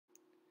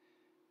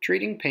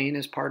Treating pain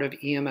is part of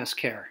EMS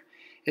care.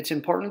 It's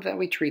important that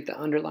we treat the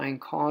underlying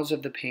cause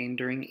of the pain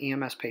during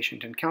EMS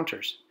patient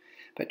encounters,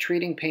 but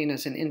treating pain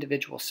as an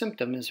individual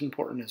symptom is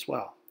important as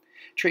well.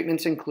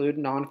 Treatments include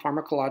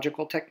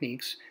non-pharmacological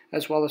techniques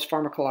as well as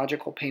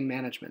pharmacological pain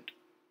management.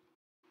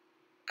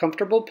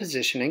 Comfortable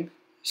positioning,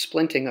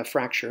 splinting of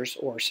fractures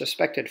or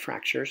suspected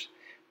fractures,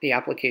 the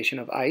application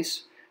of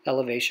ice,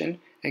 elevation,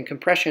 and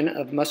compression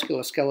of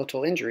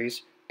musculoskeletal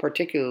injuries,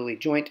 particularly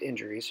joint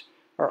injuries,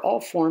 are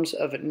all forms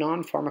of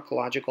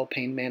non-pharmacological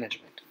pain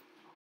management.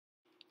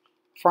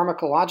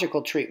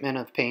 Pharmacological treatment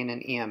of pain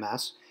in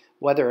EMS,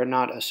 whether or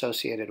not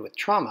associated with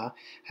trauma,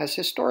 has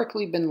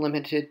historically been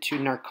limited to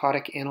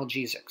narcotic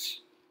analgesics.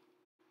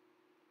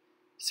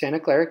 Santa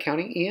Clara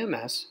County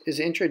EMS is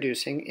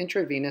introducing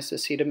intravenous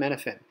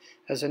acetaminophen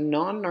as a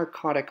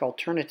non-narcotic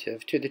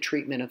alternative to the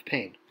treatment of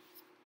pain.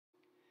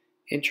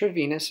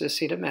 Intravenous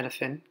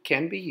acetaminophen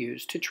can be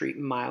used to treat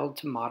mild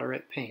to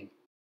moderate pain.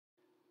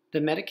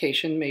 The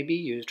medication may be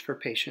used for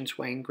patients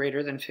weighing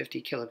greater than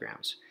 50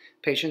 kilograms.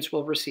 Patients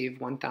will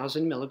receive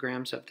 1,000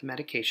 milligrams of the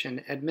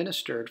medication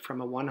administered from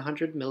a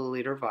 100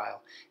 milliliter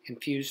vial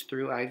infused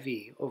through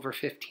IV over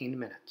 15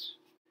 minutes.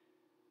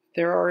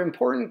 There are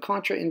important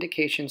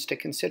contraindications to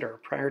consider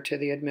prior to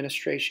the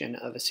administration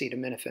of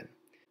acetaminophen: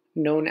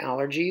 known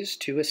allergies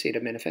to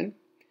acetaminophen,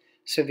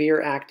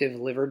 severe active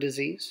liver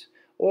disease,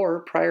 or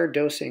prior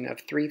dosing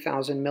of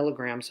 3,000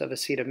 milligrams of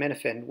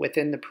acetaminophen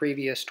within the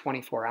previous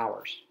 24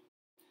 hours.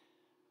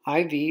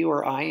 IV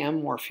or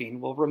IM morphine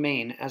will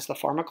remain as the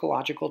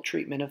pharmacological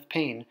treatment of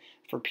pain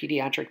for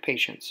pediatric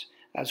patients,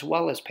 as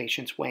well as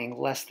patients weighing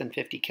less than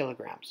 50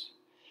 kilograms.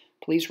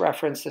 Please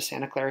reference the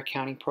Santa Clara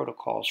County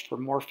protocols for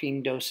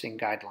morphine dosing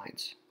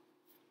guidelines.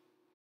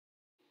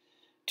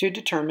 To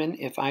determine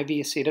if IV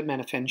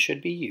acetaminophen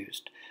should be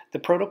used, the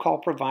protocol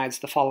provides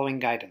the following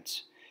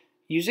guidance.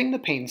 Using the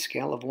pain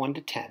scale of 1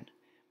 to 10,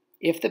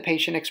 if the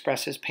patient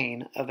expresses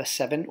pain of a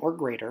 7 or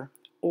greater,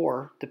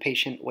 or the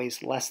patient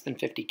weighs less than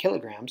 50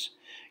 kilograms,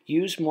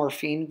 use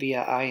morphine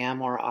via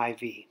IM or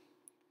IV.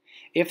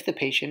 If the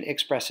patient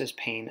expresses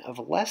pain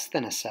of less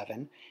than a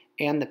 7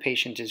 and the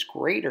patient is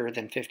greater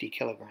than 50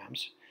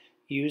 kilograms,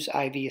 use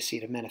IV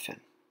acetaminophen.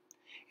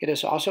 It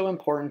is also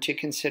important to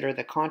consider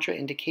the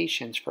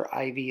contraindications for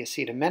IV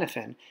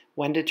acetaminophen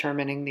when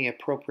determining the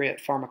appropriate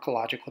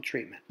pharmacological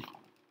treatment.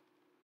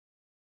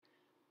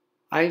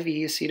 IV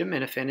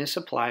acetaminophen is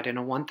supplied in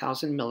a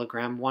 1,000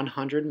 milligram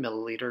 100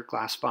 milliliter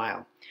glass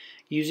vial.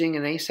 Using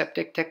an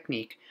aseptic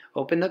technique,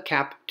 open the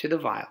cap to the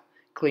vial,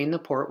 clean the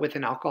port with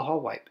an alcohol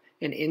wipe,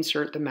 and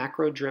insert the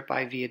macro drip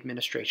IV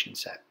administration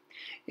set.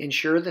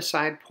 Ensure the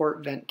side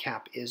port vent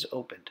cap is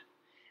opened.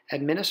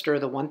 Administer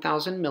the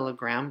 1,000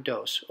 milligram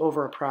dose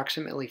over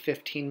approximately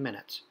 15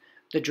 minutes.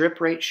 The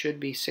drip rate should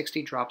be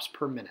 60 drops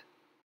per minute.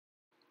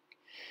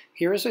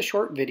 Here is a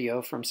short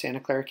video from Santa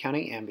Clara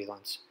County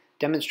Ambulance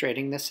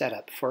demonstrating the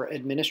setup for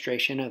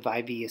administration of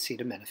IV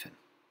acetaminophen.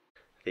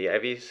 The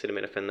IV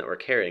acetaminophen that we're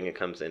carrying, it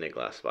comes in a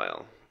glass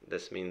vial.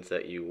 This means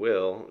that you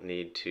will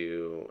need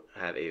to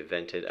have a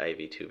vented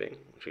IV tubing,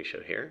 which we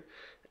show here,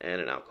 and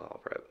an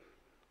alcohol prep.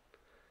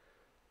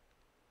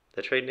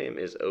 The trade name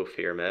is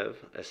Ofirmev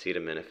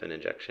acetaminophen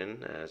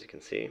injection. As you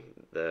can see,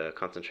 the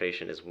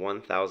concentration is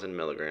 1,000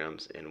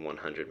 milligrams in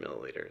 100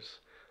 milliliters.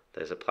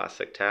 There's a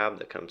plastic tab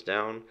that comes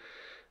down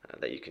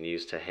that you can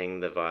use to hang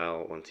the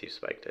vial once you've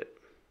spiked it.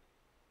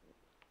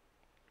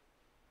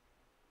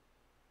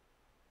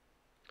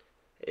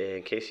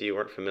 In case you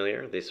weren't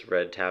familiar, this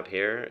red tab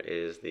here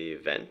is the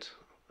vent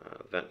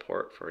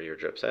port for your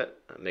drip set.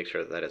 Make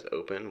sure that is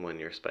open when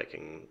you're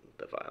spiking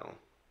the vial.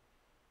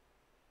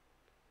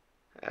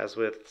 As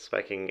with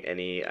spiking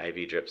any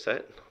IV drip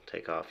set,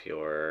 take off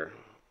your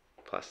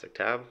plastic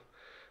tab.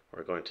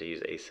 We're going to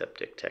use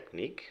aseptic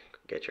technique.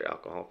 Get your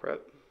alcohol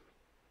prep.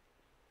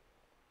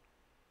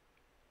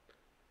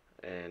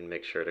 And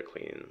make sure to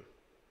clean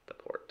the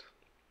port.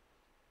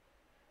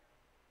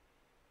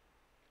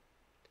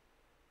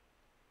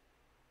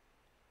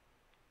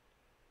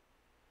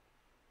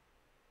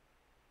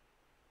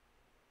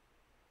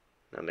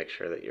 Now make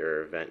sure that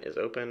your vent is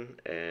open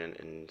and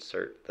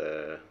insert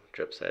the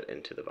drip set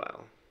into the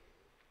vial.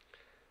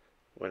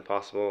 When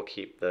possible,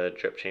 keep the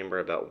drip chamber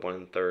about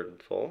 1/3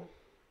 full.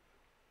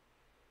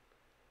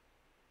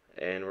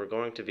 And we're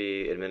going to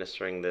be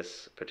administering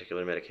this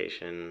particular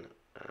medication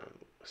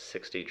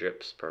 60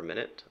 drips per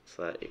minute,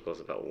 so that equals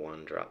about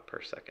 1 drop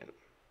per second.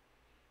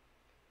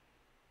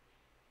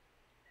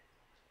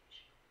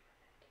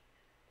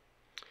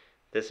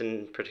 This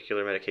in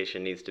particular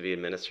medication needs to be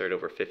administered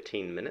over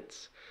 15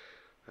 minutes.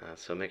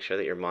 So make sure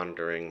that you're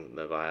monitoring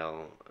the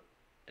vial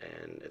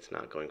and it's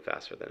not going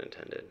faster than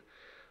intended.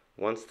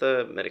 Once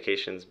the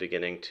medication's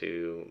beginning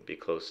to be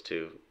close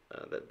to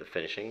the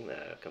finishing,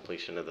 the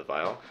completion of the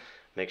vial,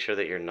 make sure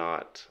that you're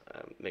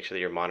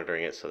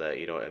monitoring it so that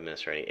you don't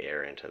administer any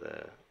air into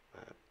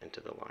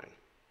the line.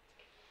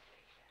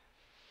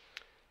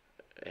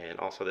 And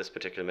also, this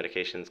particular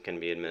medications can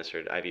be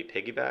administered IV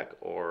piggyback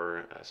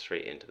or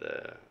straight into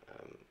the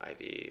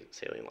IV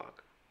saline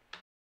lock.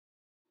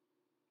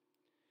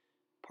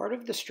 Part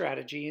of the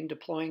strategy in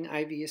deploying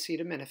IV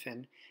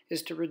acetaminophen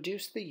is to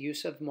reduce the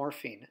use of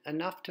morphine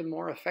enough to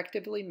more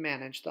effectively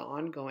manage the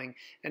ongoing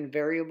and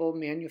variable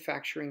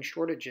manufacturing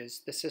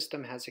shortages the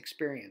system has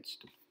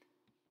experienced.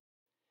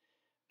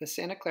 The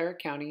Santa Clara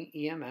County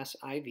EMS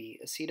IV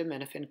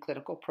acetaminophen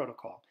clinical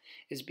protocol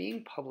is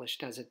being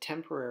published as a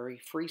temporary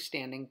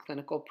freestanding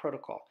clinical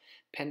protocol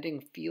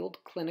pending field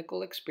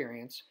clinical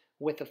experience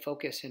with a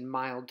focus in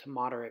mild to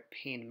moderate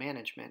pain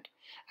management,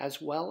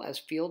 as well as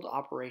field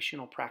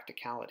operational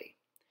practicality.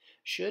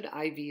 Should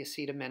IV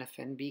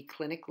acetaminophen be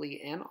clinically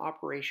and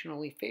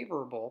operationally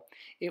favorable,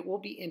 it will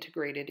be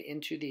integrated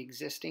into the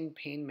existing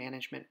pain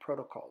management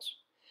protocols.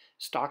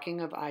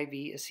 Stocking of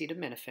IV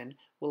acetaminophen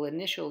will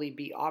initially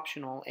be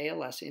optional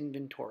ALS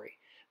inventory,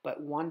 but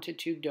 1 to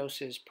 2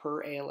 doses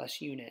per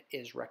ALS unit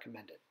is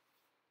recommended.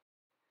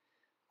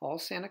 All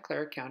Santa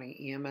Clara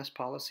County EMS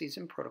policies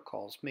and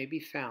protocols may be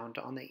found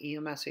on the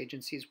EMS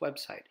agency's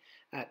website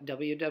at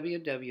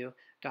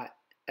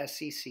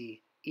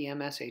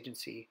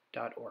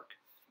www.scceMSagency.org.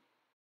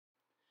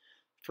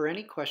 For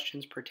any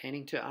questions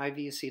pertaining to IV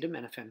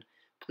acetaminophen,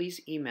 please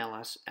email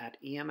us at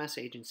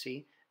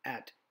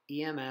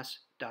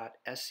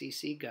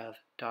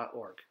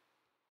emsagency@ems.sccgov.org.